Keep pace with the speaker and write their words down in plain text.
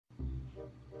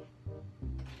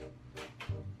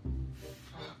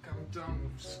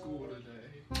school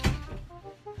today.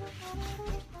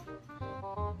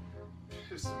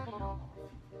 Pissing me off.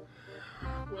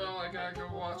 Well, I gotta go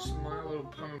watch My Little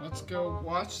Pony. Let's go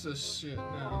watch this shit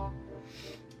now.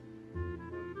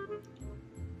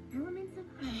 Elements of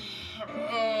honey.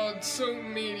 Oh, it's so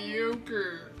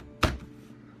mediocre.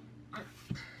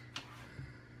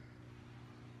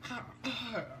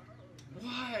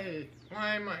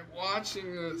 Why am I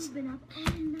watching this? You've been up all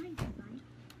night, Spike.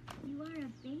 You are a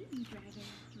baby dragon.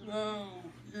 No,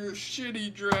 you're a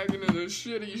shitty dragon in a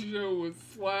shitty show with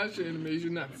flash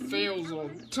animation that fails all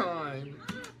the time.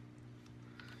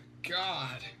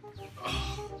 God.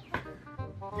 Oh,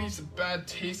 leaves a bad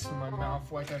taste in my mouth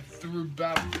like I threw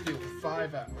Battlefield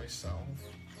 5 at myself.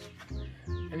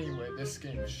 Anyway, this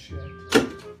game is shit.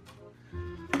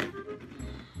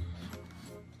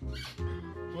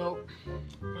 Well,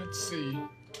 let's see.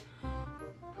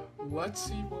 Let's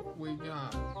see what we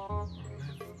got on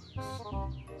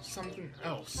Netflix. Something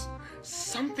else.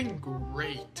 Something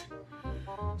great.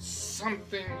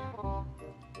 Something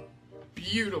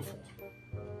beautiful.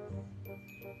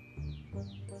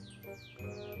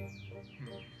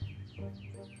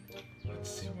 Let's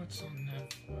see what's on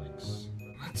Netflix.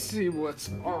 Let's see what's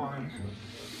on.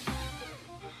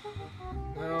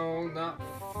 No, not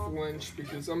Flinch,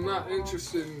 because I'm not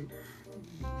interested in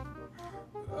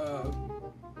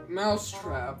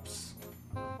mousetraps,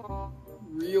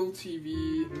 real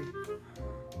TV, and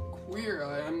Queer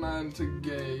Eye. I'm not into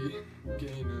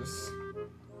gayness.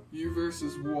 You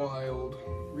versus Wild,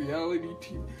 reality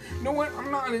TV. You know what? I'm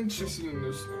not interested in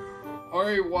this. I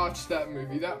already watched that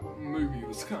movie. That movie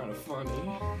was kind of funny.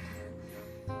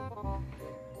 What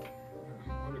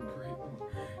a great one.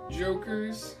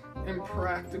 Jokers.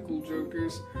 Impractical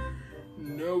Jokers,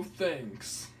 no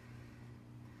thanks.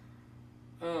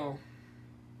 Oh.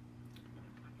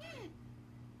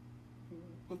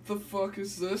 What the fuck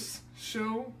is this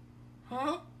show?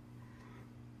 Huh?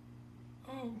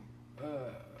 Oh.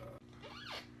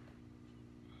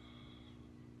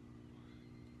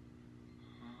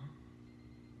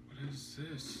 What is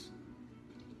this?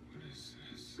 What is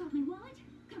this? Got my wallet,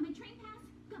 got my train pass,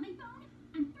 got my phone.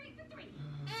 I'm 3 for 3.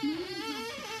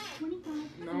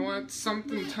 You know what?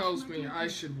 Something tells me I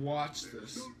should watch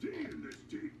this.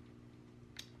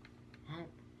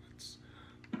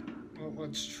 Well,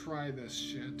 let's try this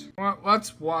shit. Well,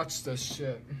 let's watch this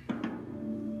shit.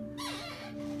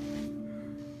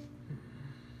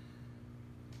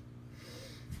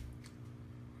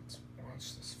 Let's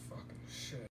watch this fucking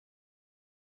shit.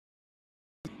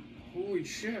 Holy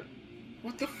shit.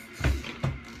 What the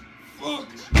fuck?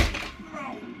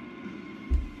 Ow.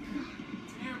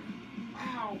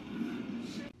 Ow.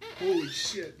 Holy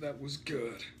shit, that was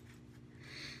good.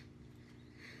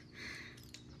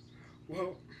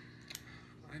 Well,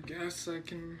 I guess I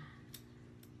can...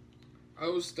 I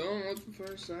was done with the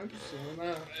first episode.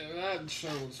 That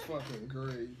show was fucking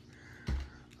great.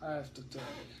 I have to tell you.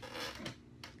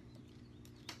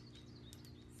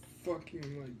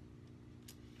 Fucking, like,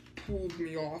 pulled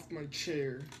me off my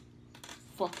chair.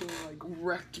 Fucking, like,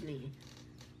 wrecked me.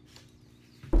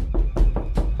 Who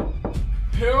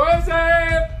is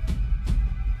it?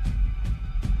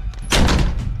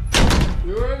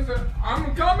 Who is it?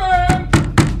 I'm coming!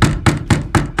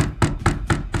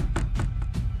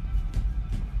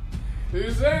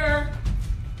 Who's there?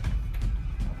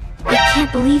 I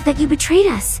can't believe that you betrayed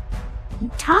us. You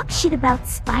talk shit about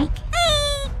Spike.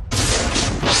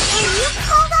 And you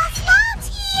called us names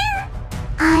here?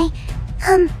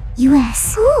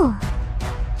 US. Cool.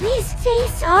 Please say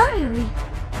sorry.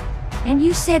 And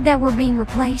you said that we're being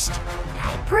replaced.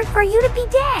 I prefer you to be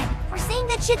dead for saying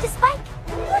that shit to Spike.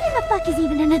 What in the fuck is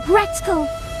even an Aggretsuko?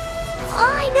 All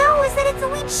I know is that it's a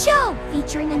weak show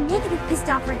featuring a negative pissed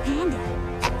off red panda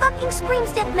that fucking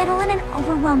screams death metal in an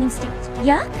overwhelming state.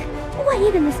 Yuck. Why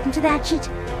even listen to that shit?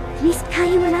 At least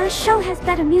Caillou and our show has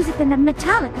better music than the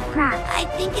Metallica crap. I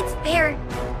think it's fair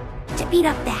to beat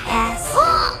up the ass.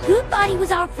 Who thought he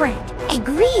was our friend?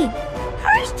 Agreed.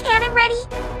 First cannon ready?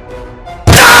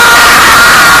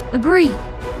 Agreed.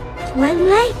 When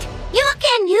late, you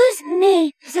can use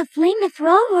me as a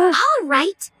flamethrower.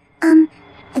 Alright.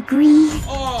 Agree.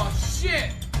 Oh,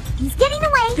 shit! He's getting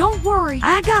away. Don't worry,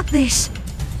 I got this.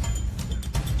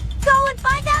 Go and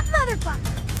find that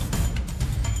motherfucker.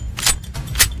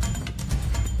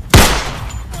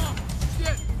 Oh,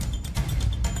 shit!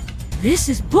 This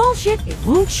is bullshit. It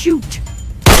won't shoot.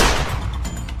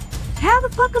 How the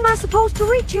fuck am I supposed to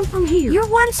reach him from here? You're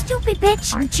one stupid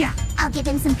bitch, Aren't ya? I'll give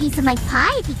him some piece of my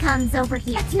pie if he comes over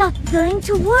here. That's not going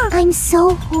to work. I'm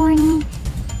so horny.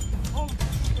 Oh,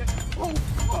 shit! Oh,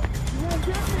 fuck! You won't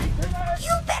get me!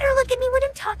 You better look at me when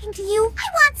I'm talking talking to you. I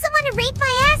want someone to rape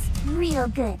my ass real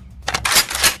good.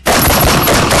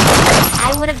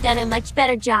 I would have done a much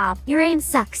better job. Your aim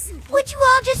sucks. Would you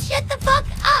all just shut the fuck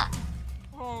up?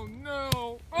 Oh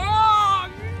no! Oh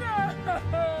no!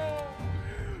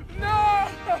 No!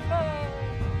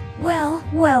 Well,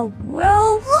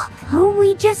 look who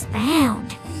we just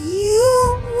found.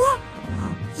 You.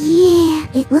 Yeah,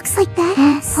 it looks like that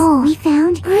asshole we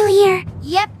found earlier.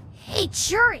 Yep, it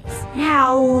sure is.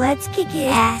 Now let's kick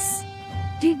his ass.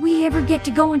 Did we ever get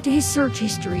to go into his search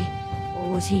history?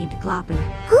 Or was he into clopping?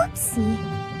 Oopsie.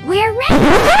 We're ready.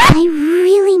 I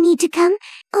really need to come.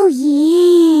 Oh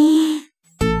yeah.